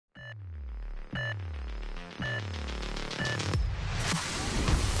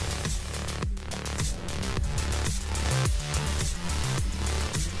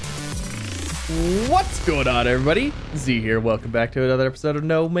What's going on, everybody? Z here. Welcome back to another episode of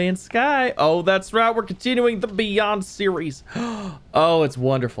No Man's Sky. Oh, that's right. We're continuing the Beyond series. Oh, it's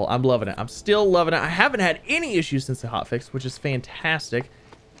wonderful. I'm loving it. I'm still loving it. I haven't had any issues since the hotfix, which is fantastic.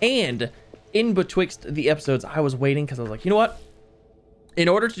 And in betwixt the episodes, I was waiting because I was like, you know what? In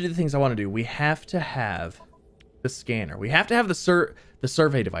order to do the things I want to do, we have to have the scanner. We have to have the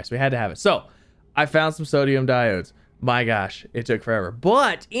survey device. We had to have it. So I found some sodium diodes. My gosh, it took forever.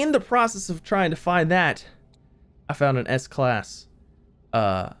 But in the process of trying to find that, I found an S-class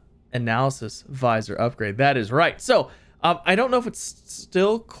analysis visor upgrade. That is right. So I don't know if it's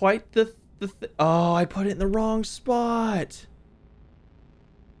still quite the oh, I put it in the wrong spot.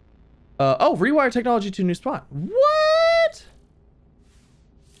 Oh, rewire technology to a new spot. What?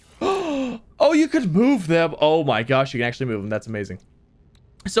 Oh, you could move them. Oh my gosh, you can actually move them. That's amazing.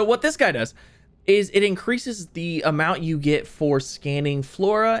 So what this guy does is it increases the amount you get for scanning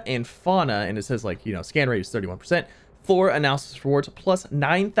flora and fauna, and it says, like, you know, scan rate is 31%, flora analysis rewards plus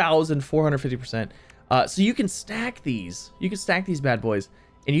 9,450%. So you can stack these. You can stack these bad boys,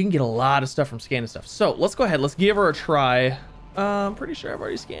 and you can get a lot of stuff from scanning stuff. So let's go ahead. Let's give her a try. I'm pretty sure I've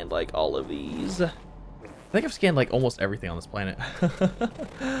already scanned like all of these. I think I've scanned like almost everything on this planet.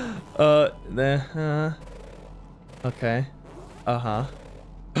 Okay.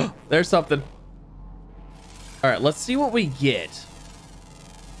 There's something. All right, let's see what we get.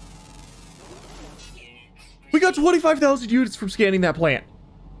 We got 25,000 units from scanning that plant.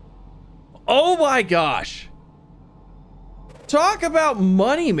 Oh my gosh. Talk about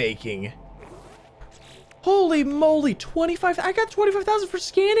money making. Holy moly, 25. I got 25,000 for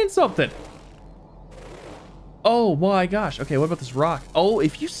scanning something. Oh my gosh. Okay, what about this rock? Oh,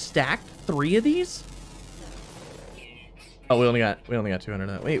 if you stacked 3 of these? Oh, we only got 200 of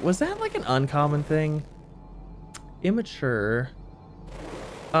that. Wait, was that like an uncommon thing? Immature.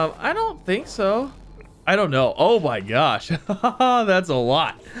 I don't think so. I don't know. Oh my gosh. That's a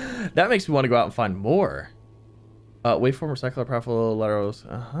lot. That makes me want to go out and find more. Waveform recycler powerful laterals.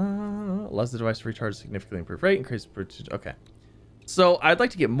 Allows the device to recharge significantly improved rate, increase. Okay. So I'd like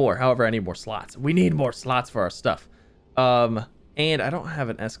to get more. However, I need more slots. We need more slots for our stuff. And I don't have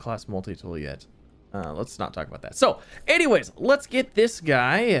an S-class multi-tool yet. Let's not talk about that. So anyways, let's get this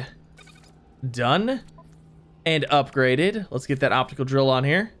guy done and upgraded. Let's get that optical drill on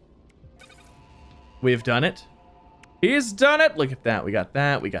here. We've done it. He's done it. Look at that. We got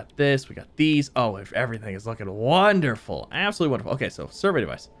that. We got this. We got these. Oh, everything is looking wonderful. Absolutely wonderful. Okay, so survey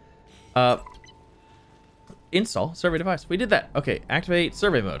device. Install survey device. We did that. Okay, activate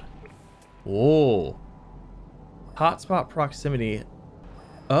survey mode. Whoa. Hotspot proximity.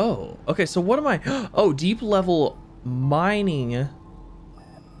 Oh, okay. So what am I? Oh, deep level mining.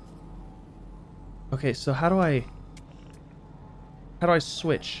 Okay, so how do I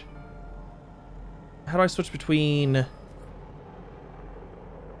switch? How do I switch between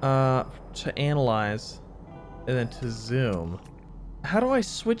to analyze and then to zoom? How do I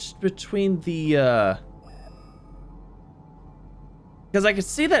switch between the because I can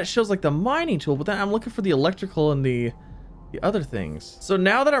see that it shows like the mining tool, but then I'm looking for the electrical and the other things. So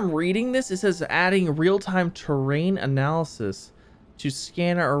now that I'm reading this, it says adding real-time terrain analysis to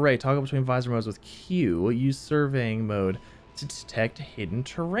scanner array. Toggle between visor modes with Q. Use surveying mode to detect hidden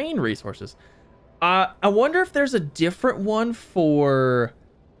terrain resources. I wonder if there's a different one for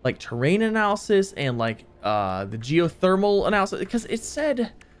like terrain analysis and like the geothermal analysis, because it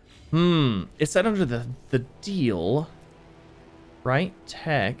said under the deal, right?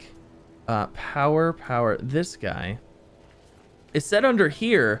 Tech, power, this guy. It said under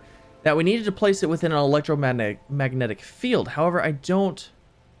here that we needed to place it within an electromagnetic field. However, I don't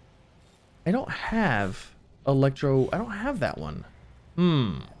have I don't have that one.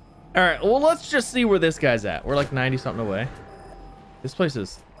 All right, well, let's just see where this guy's at. We're like 90 something away. This place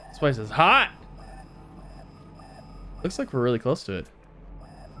is hot. Looks like we're really close to it.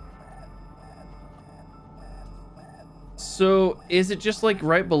 So is it just like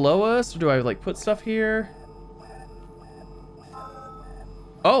right below us, or do I like put stuff here?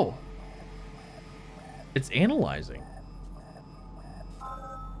 Oh, it's analyzing.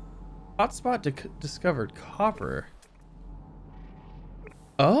 Hotspot discovered copper.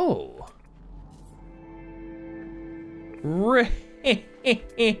 Oh. Really?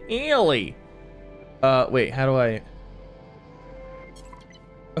 Wait, how do I?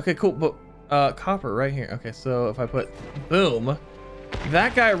 Okay, cool, but copper right here. Okay, so if I put boom,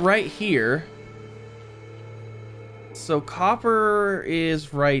 that guy right here. So copper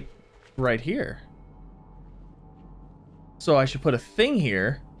is right here. So I should put a thing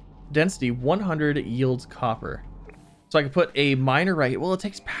here. Density 100 yields copper. So I could put a miner right here. Well, it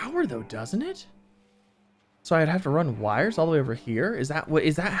takes power though, doesn't it? So I'd have to run wires all the way over here. Is that what?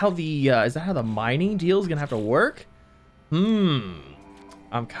 Is that how the mining deal is gonna have to work?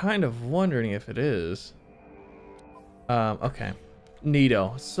 I'm kind of wondering if it is. Okay.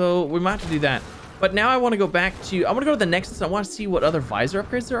 Neato. So we might have to do that. But now I want to go back to, I want to go to the Nexus. I want to see what other visor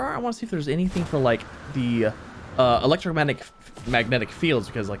upgrades there are. I want to see if there's anything for like the electromagnetic fields,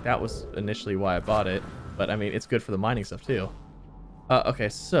 because like that was initially why I bought it. But I mean, it's good for the mining stuff too. Okay,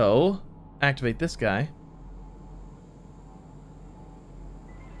 so activate this guy.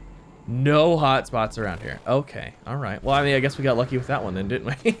 No hotspots around here. Okay, all right. Well, I mean, I guess we got lucky with that one then,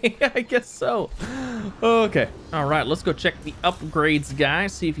 didn't we? I guess so. Okay, all right. Let's go check the upgrades guy,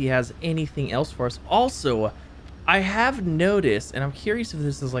 see if he has anything else for us. Also, I have noticed, and I'm curious if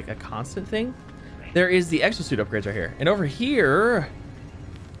this is like a constant thing, there is the exosuit upgrades right here. And over here,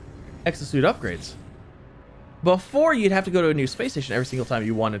 exosuit upgrades. Before, you'd have to go to a new space station every single time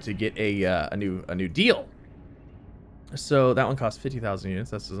you wanted to get a new deal. So that one costs 50,000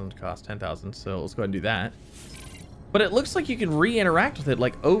 units. This doesn't cost 10,000. So let's go ahead and do that. But it looks like you can re-interact with it.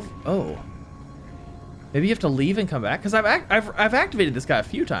 Like, oh, maybe you have to leave and come back. Because I've activated this guy a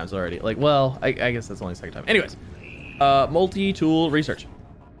few times already. Like, well, I guess that's only the second time. Anyways, multi-tool research.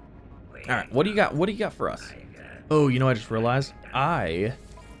 All right, what do you got? What do you got for us? Oh, you know, I just realized I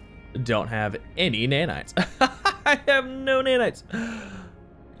don't have any nanites. I have no nanites.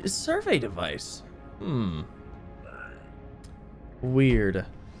 Survey device. Weird.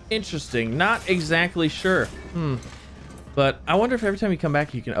 Interesting. Not exactly sure. But I wonder if every time you come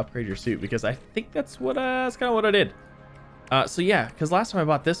back you can upgrade your suit, because I think that's what that's kind of what I did. So yeah, because last time I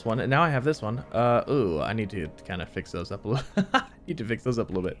bought this one and now I have this one. Ooh, I need to kind of fix those up a little. Need to fix those up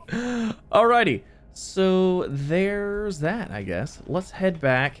a little bit. Alrighty. So there's that, I guess. Let's head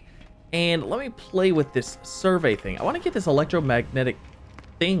back and let me play with this survey thing. I want to get this electromagnetic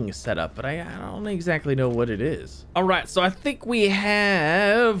thing set up, but I don't exactly know what it is. All right, so I think we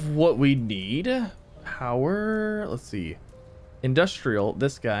have what we need. Power, let's see. Industrial,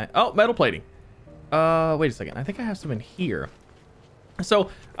 this guy. Oh, metal plating. Wait a second. I think I have some in here. So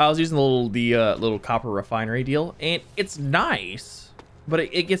I was using the little copper refinery deal, and it's nice, but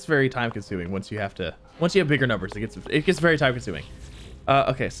it gets very time consuming once you have bigger numbers. It gets very time consuming.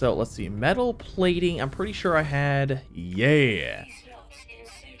 Okay, so let's see. Metal plating. I'm pretty sure I had, yeah.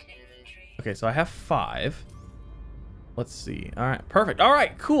 Okay, so I have 5. Let's see. All right, perfect. All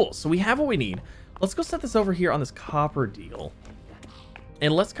right, cool. So we have what we need. Let's go set this over here on this copper deal.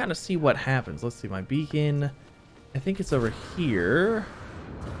 And let's kind of see what happens. Let's see, my beacon. I think it's over here.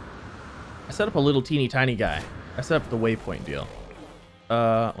 I set up a little teeny tiny guy. I set up the waypoint deal.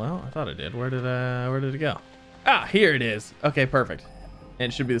 Well, I thought I did. Where did it go? Ah, here it is. Okay, perfect.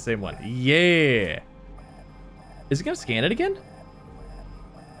 And it should be the same one. Yeah. Is it gonna scan it again?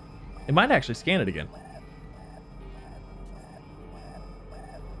 It might actually scan it again.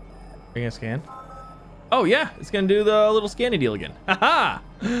 Are you gonna scan? Oh yeah, it's gonna do the little scanning deal again. Haha!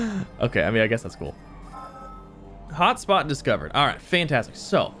 Okay, I mean, I guess that's cool. Hotspot discovered. All right, fantastic.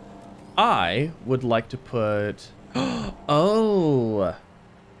 So, I would like to put... Oh!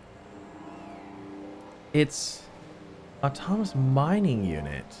 It's autonomous mining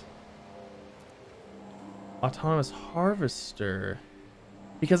unit. Autonomous harvester.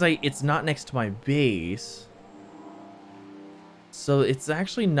 Because it's not next to my base, so it's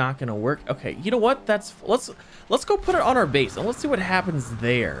actually not gonna work. Okay, you know what? Let's go put it on our base and let's see what happens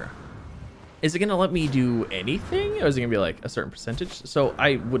there. Is it gonna let me do anything, or is it gonna be like a certain percentage? So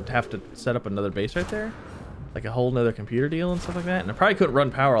I would have to set up another base right there, like a whole nother computer deal and stuff like that. And I probably couldn't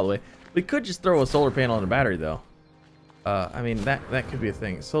run power all the way. We could just throw a solar panel and a battery though. I mean that could be a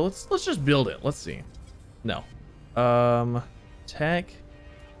thing. So let's just build it. Let's see. No. Tech.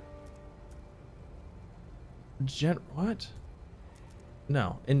 What?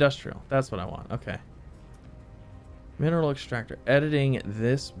 No, industrial. That's what I want. Okay. Mineral extractor. Editing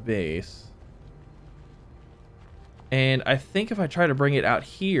this base. And I think if I try to bring it out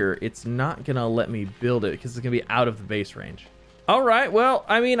here, it's not gonna let me build it because it's gonna be out of the base range. All right. Well,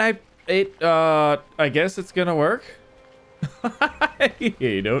 I mean, I guess it's gonna work.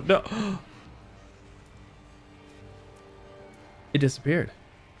 You don't know. It disappeared.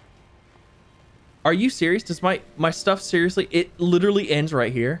 Are you serious? Does my stuff seriously? It literally ends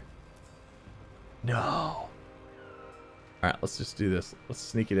right here. No. All right, let's just do this. Let's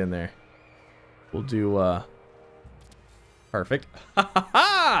sneak it in there. We'll do perfect.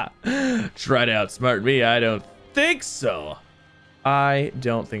 Try to outsmart me. I don't think so. I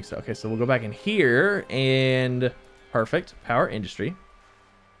don't think so. Okay, so we'll go back in here and perfect. Power industry.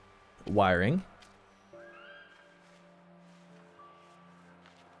 Wiring.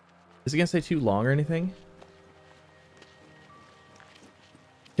 Is it gonna say too long or anything?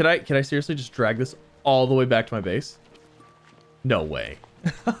 Can I seriously just drag this all the way back to my base? No way.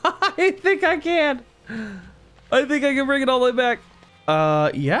 I think I can. I think I can bring it all the way back.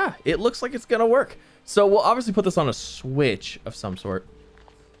 Yeah, it looks like it's gonna work. So we'll obviously put this on a switch of some sort.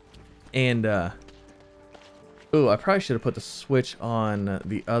 And ooh, I probably should have put the switch on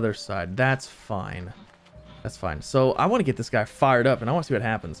the other side. That's fine. That's fine. So I want to get this guy fired up and I want to see what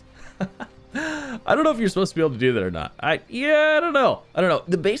happens. I don't know if you're supposed to be able to do that or not. I don't know. I don't know.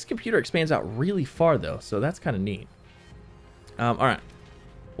 The base computer expands out really far though, so that's kind of neat. All right.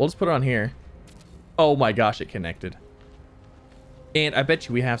 We'll just put it on here. Oh my gosh, it connected. And I bet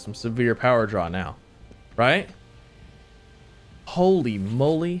you we have some severe power draw now, right? Holy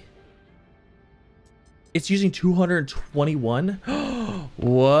moly. It's using 221.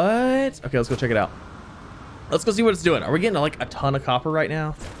 What? Okay, let's go check it out. Let's go see what it's doing. Are we getting like a ton of copper right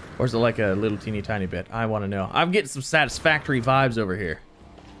now? Or is it like a little teeny tiny bit? I want to know. I'm getting some satisfactory vibes over here.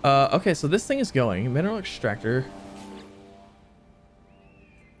 Okay, so this thing is going. Mineral extractor.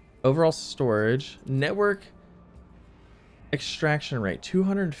 Overall storage. Network extraction rate.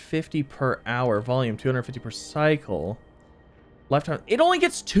 250 per hour. Volume 250 per cycle. Lifetime. It only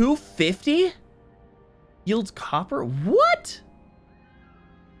gets 250? Yields copper? What?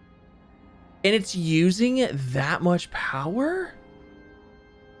 And it's using that much power?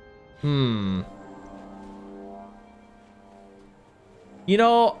 You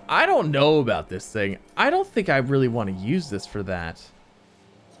know, I don't know about this thing. I don't think I really want to use this for that.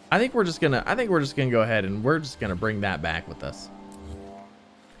 I think we're just gonna go ahead and we're just gonna bring that back with us.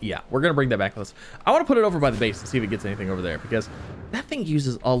 Yeah, we're gonna bring that back with us. I want to put it over by the base and see if it gets anything over there because that thing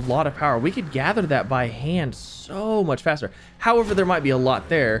uses a lot of power. We could gather that by hand so much faster. However, there might be a lot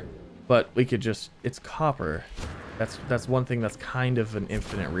there, but we could just, it's copper. That's one thing that's kind of an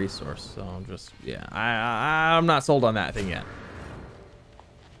infinite resource. So I'm just, yeah, I'm not sold on that thing yet.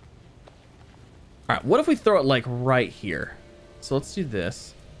 All right, what if we throw it like right here? So let's do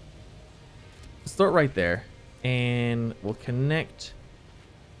this. Let's throw it right there and we'll connect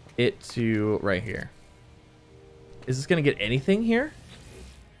it to right here. Is this gonna get anything here?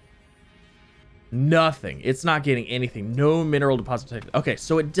 Nothing. It's not getting anything. No mineral deposit detected. Okay,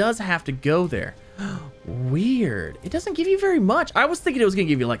 so it does have to go there. Weird. It doesn't give you very much. I was thinking it was gonna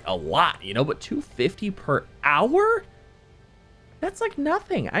give you like a lot, you know, but 250 per hour? That's like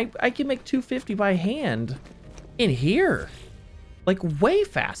nothing. I can make 250 by hand in here. Like way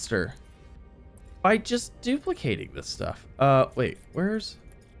faster. By just duplicating this stuff. Wait, where's...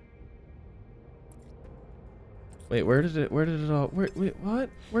 Wait, where did it all, wait, what?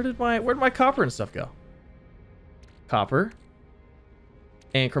 Where did my copper and stuff go? Copper.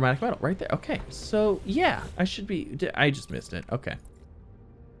 And chromatic metal, right there. Okay, so yeah, I just missed it. Okay.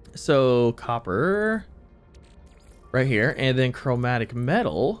 So copper, right here, and then chromatic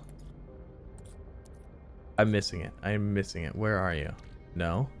metal. I'm missing it. Where are you?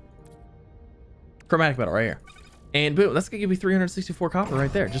 No. Chromatic metal, right here. And boom, that's gonna give me 364 copper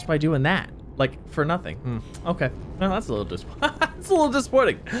right there, just by doing that. Like, for nothing. Okay. Well, that's a little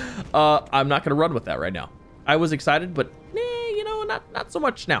disappointing. I'm not gonna run with that right now. I was excited, but you know, not so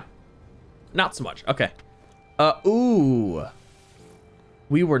much now. Not so much. Okay. Ooh.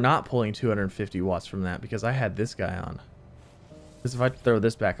 We were not pulling 250 watts from that because I had this guy on. Because if I throw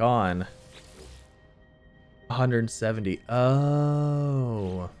this back on, 170.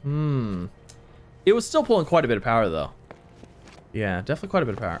 Oh. It was still pulling quite a bit of power though. Yeah, definitely quite a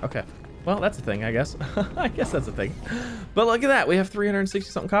bit of power. Okay. Well, that's a thing, I guess. I guess that's a thing. But look at that. We have 360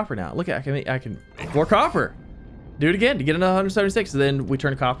 something copper now. Look at, I can make more copper. Do it again to get another 176. Then we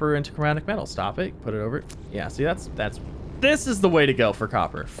turn copper into chromatic metal. Stop it. Put it over. Yeah, see, this is the way to go for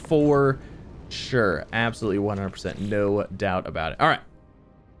copper. For sure. Absolutely 100%. No doubt about it. All right.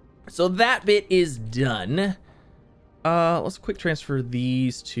 So that bit is done. Let's quick transfer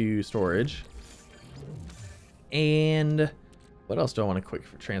these to storage. And what else do I want to quick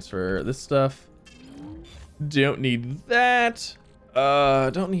transfer? This stuff. Don't need that.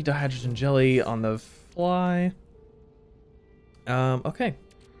 Don't need dihydrogen jelly on the fly. Okay.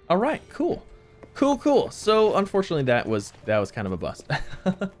 All right, cool. Cool. So unfortunately that was kind of a bust.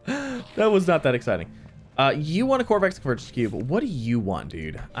 That was not that exciting. You want a Corvex Convergence Cube. What do you want,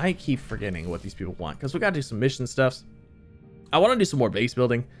 dude? I keep forgetting what these people want because we gotta do some mission stuffs. I want to do some more base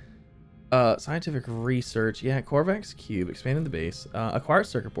building. Scientific research. Yeah, Corvex Cube, expanding the base. Acquire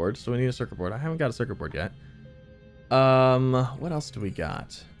circuit board. So we need a circuit board. I haven't got a circuit board yet. What else do we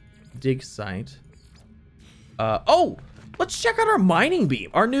got? Dig site. Oh, let's check out our mining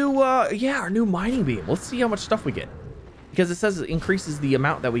beam. Our new mining beam. Let's see how much stuff we get. Because it says it increases the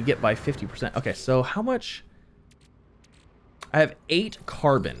amount that we get by 50%. Okay, so how much? I have 8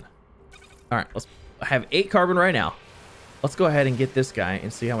 carbon. All right, I have 8 carbon right now. Let's go ahead and get this guy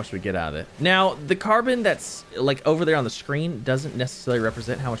and see how much we get out of it. Now, the carbon that's like over there on the screen doesn't necessarily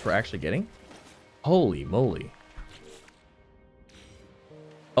represent how much we're actually getting. Holy moly.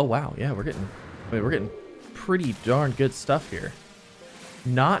 Oh, wow. Yeah, we're getting pretty darn good stuff here.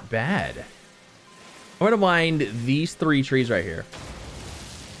 Not bad. I'm going to mine these 3 trees right here.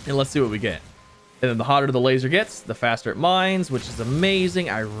 And let's see what we get. And then the hotter the laser gets, the faster it mines, which is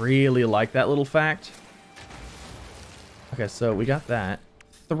amazing. I really like that little fact. Okay, so we got that.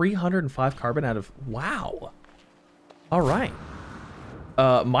 305 carbon out of... Wow. All right.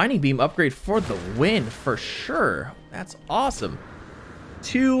 Mining beam upgrade for the win, for sure. That's awesome.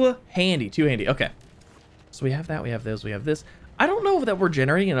 Too handy, too handy. Okay. So we have that, we have those, we have this. I don't know that we're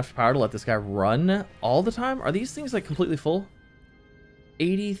generating enough power to let this guy run all the time. Are these things like completely full?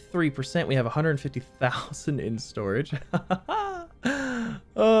 83%. We have 150,000 in storage.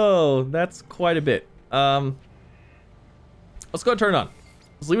 Oh, that's quite a bit. Let's go and turn it on.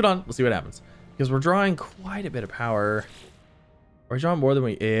 Let's leave it on. Let's see what happens. Because we're drawing quite a bit of power. Are we drawing more than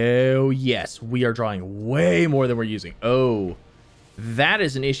we... Oh, yes. We are drawing way more than we're using. Oh, that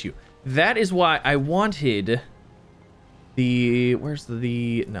is an issue. That is why I wanted the... Where's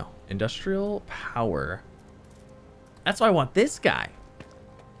the... No. Industrial power. That's why I want this guy.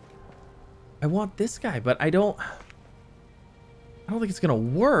 I want this guy, but I don't think it's going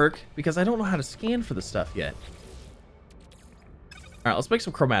to work because I don't know how to scan for the stuff yet. All right, let's make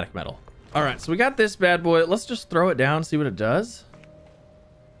some chromatic metal. All right, so we got this bad boy. Let's just throw it down, see what it does.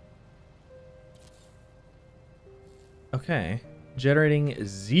 Okay, generating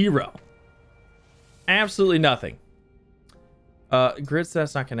 0. Absolutely nothing. Grid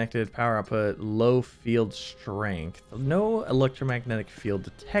status not connected. Power output, low field strength. No electromagnetic field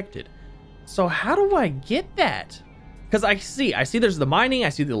detected. So how do I get that? Because I see there's the mining, I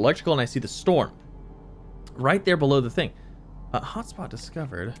see the electrical, and I see the storm. Right there below the thing. Hotspot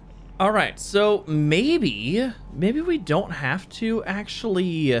discovered. All right, so maybe we don't have to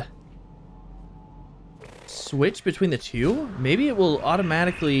actually switch between the two. Maybe it will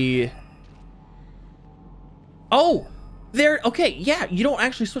automatically... Oh, there. Okay, yeah, you don't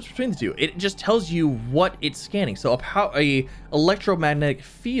actually switch between the two. It just tells you what it's scanning. So a electromagnetic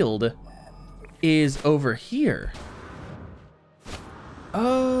field is over here.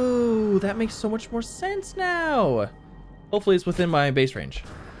 Oh, that makes so much more sense now. Hopefully it's within my base range.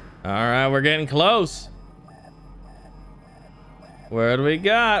 All right, we're getting close. Where do we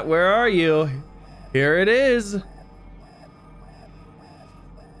got? Where are you? Here it is.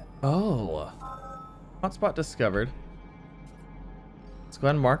 Oh, hotspot discovered. Let's go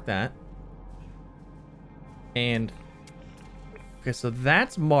ahead and mark that. And okay, so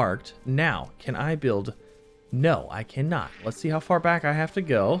that's marked. Now, can I build? No, I cannot. Let's see how far back I have to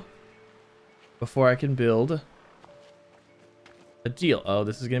go before I can build a deal. Oh,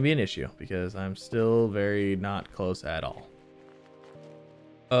 this is going to be an issue because I'm still very not close at all.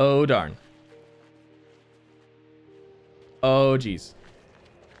 Oh, darn. Oh, geez.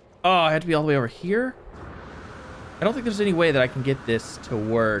 Oh, I have to be all the way over here? I don't think there's any way that I can get this to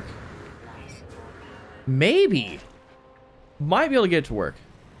work. Maybe. Might be able to get it to work.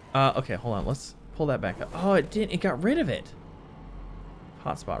 Okay, hold on. Let's pull that back up. Oh, it didn't. It got rid of it.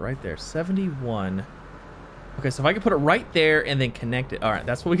 Hotspot right there. 71. Okay, so if I can put it right there and then connect it. All right,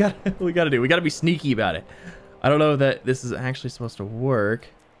 that's what we got to do. We got to be sneaky about it. I don't know that this is actually supposed to work.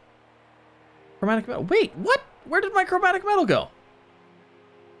 Chromatic metal. Wait, what? Where did my chromatic metal go?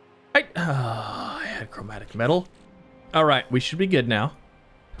 I had chromatic metal. All right, we should be good now.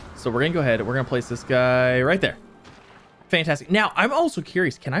 So we're going to go ahead. We're going to place this guy right there. Fantastic. Now, I'm also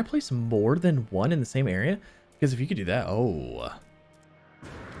curious. Can I place more than one in the same area? Because if you could do that. Oh.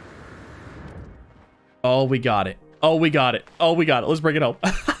 Oh, we got it. Oh, we got it. Oh, we got it. Let's bring it up.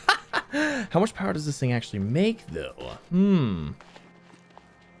 How much power does this thing actually make, though?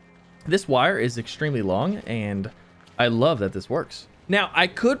 This wire is extremely long, and I love that this works. Now, I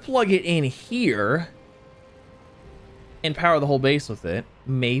could plug it in here and power the whole base with it.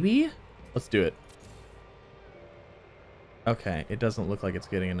 Maybe? Let's do it. Okay, it doesn't look like it's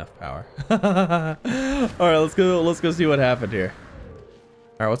getting enough power. All right, let's go see what happened here.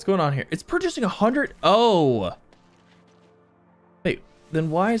 All right, what's going on here? It's producing 100. Oh. Wait, then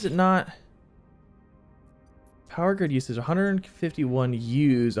why is it not? Power grid usage 151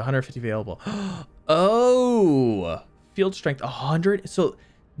 used, 150 available. Oh, field strength 100. So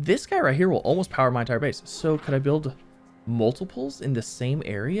this guy right here will almost power my entire base. So could I build multiples in the same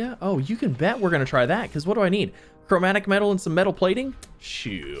area? Oh, you can bet we're gonna try that, because what do I need? Chromatic metal and some metal plating?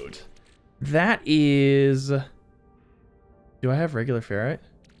 Shoot. That is Do I have regular ferrite?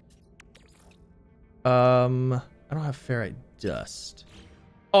 I don't have ferrite dust.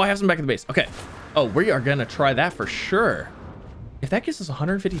 Oh, I have some back at the base. Okay. Oh, we are gonna try that for sure. If that gives us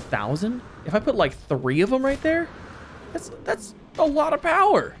 150,000, if I put like 3 of them right there, that's a lot of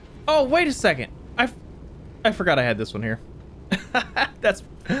power. Oh, wait a second. I forgot I had this one here. that's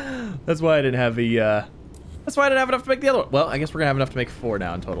why I didn't have the that's why I didn't have enough to make the other one. Well, I guess we're gonna have enough to make 4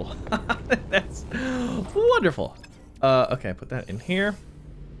 now in total. That's wonderful. Okay, put that in here.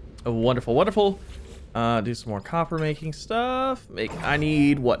 Oh, wonderful, wonderful. Do some more copper making stuff. I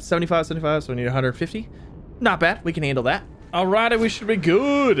need what, 75, so I need 150. Not bad, we can handle that. All right, we should be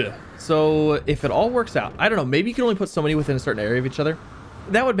good. So if it all works out, I don't know, maybe you can only put so many within a certain area of each other.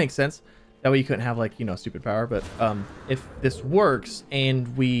 That would make sense. That way you couldn't have like, you know, stupid power. But if this works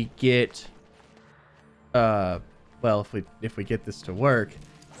and we get, well, if we get this to work,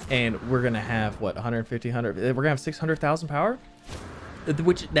 and we're gonna have what, 150, 100, we're gonna have 600,000 power,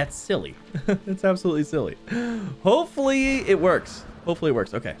 which that's silly. It's absolutely silly. Hopefully it works. Hopefully it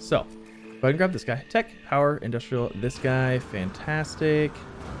works. Okay, so go ahead and grab this guy. Tech, power, industrial. This guy, fantastic.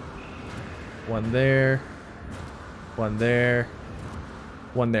 One there. One there.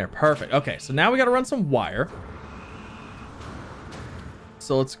 One there. Perfect. Okay, so now we got to run some wire.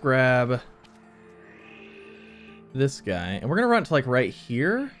 So let's grab this guy, and we're gonna run it to like right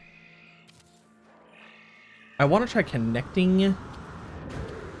here. I want to try connecting.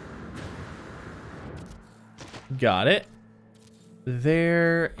 Got it.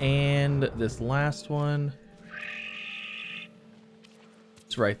 There, and this last one.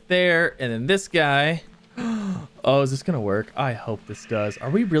 It's right there, and then this guy. Oh, is this gonna work? I hope this does. Are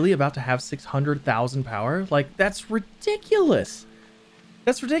we really about to have 600,000 power? Like, that's ridiculous.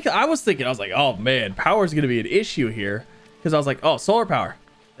 That's ridiculous. I was thinking, I was like, oh man, power is gonna be an issue here, because I was like, oh, solar power,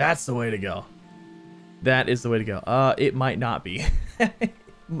 that's the way to go. That is the way to go. It might not be.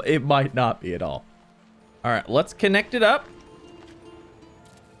 It might not be at all. All right, let's connect it up,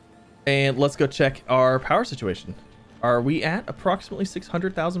 and let's go check our power situation. Are we at approximately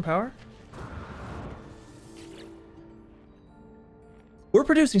 600,000 power? We're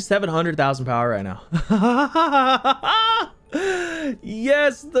producing 700,000 power right now.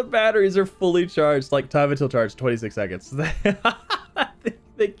 Yes, the batteries are fully charged. Like, time until charge, 26 seconds.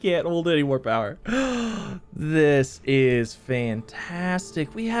 They can't hold any more power. This is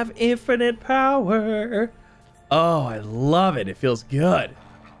fantastic. We have infinite power. Oh, I love it. It feels good.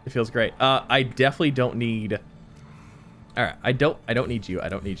 It feels great. I definitely don't need... All right, I don't need you. I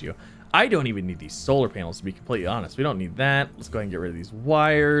don't need you. I don't even need these solar panels, to be completely honest. We don't need that. Let's go ahead and get rid of these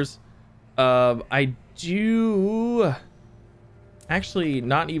wires. I do actually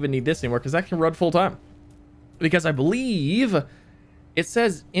not even need this anymore, because that can run full time. Because I believe it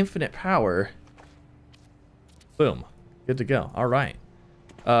says infinite power. Boom. Good to go. All right.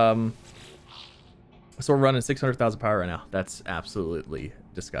 So we're running 600,000 power right now. That's absolutely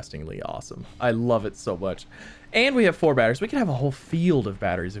disgustingly awesome. I love it so much. And we have 4 batteries. We could have a whole field of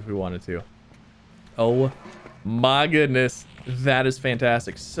batteries if we wanted to. Oh my goodness. That is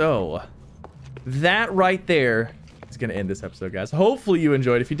fantastic. So that right there is going to end this episode, guys. Hopefully you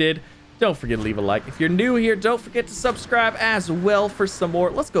enjoyed. If you did, don't forget to leave a like. If you're new here, don't forget to subscribe as well for some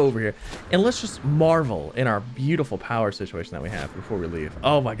more. Let's go over here and let's just marvel in our beautiful power situation that we have before we leave.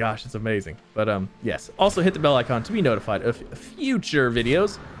 Oh my gosh, it's amazing. But yes, also hit the bell icon to be notified of future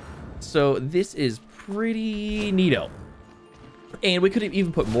videos. So this is pretty neato. And we could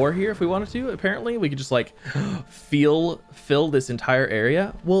even put more here if we wanted to. Apparently we could just like fill this entire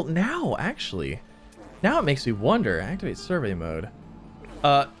area. Well, now actually, now it makes me wonder. Activate survey mode.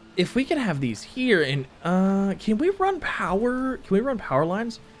 If we can have these here, and can we run power? Can we run power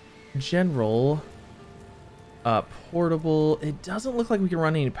lines? General, portable. It doesn't look like we can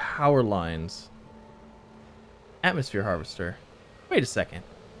run any power lines. Atmosphere harvester. Wait a second.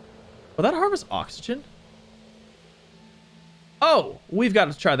 Will that harvest oxygen? Oh, we've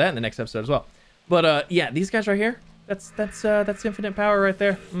got to try that in the next episode as well. But yeah, these guys right here. That's infinite power right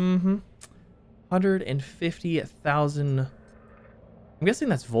there. 150,000. I'm guessing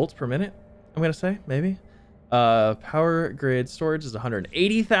that's volts per minute. I'm gonna say maybe. Power grid storage is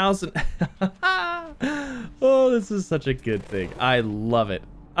 180,000. Oh, this is such a good thing. I love it.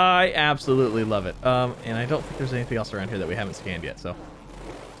 I absolutely love it. And I don't think there's anything else around here that we haven't scanned yet. So,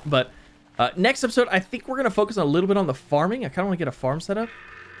 but next episode, I think we're gonna focus a little bit on the farming. I kind of want to get a farm set up,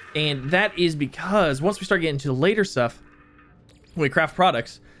 and that is because once we start getting to the later stuff, when we craft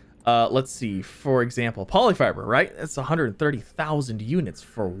products. Let's see, for example, polyfiber, right? That's 130,000 units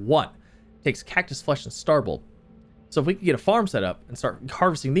for one. Takes cactus flesh and starbulb. So if we could get a farm set up and start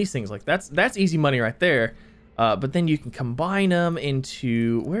harvesting these things, like that's easy money right there. But then you can combine them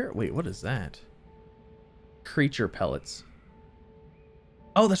into wait, what is that? Creature pellets.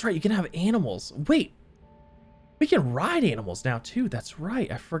 Oh, that's right. You can have animals. Wait, we can ride animals now too. That's right.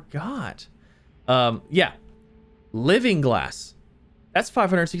 I forgot. Yeah. Living glass. That's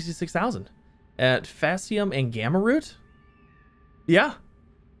 566,000. At Fascium and Gamma Root. Yeah.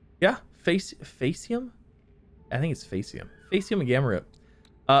 Yeah. Facium? I think it's Facium. Facium and Gamma Root.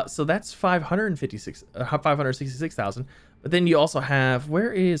 So that's 566,000. But then you also have,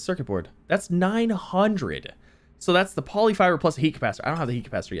 where is circuit board? That's 900. So that's the polyfiber plus a heat capacitor. I don't have the heat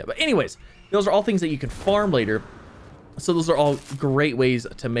capacitor yet. But anyways, those are all things that you can farm later. So those are all great ways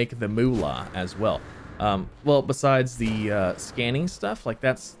to make the moolah as well. Well, besides the scanning stuff, like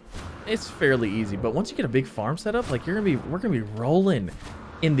it's fairly easy. But once you get a big farm setup, like we're gonna be rolling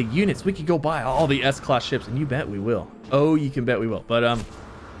in the units. We could go buy all the S-class ships, and you bet we will. Oh, you can bet we will. But I'm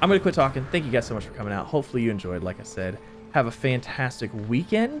gonna quit talking. Thank you guys so much for coming out. Hopefully you enjoyed. Like I said, have a fantastic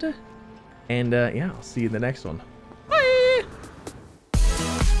weekend, and yeah, I'll see you in the next one.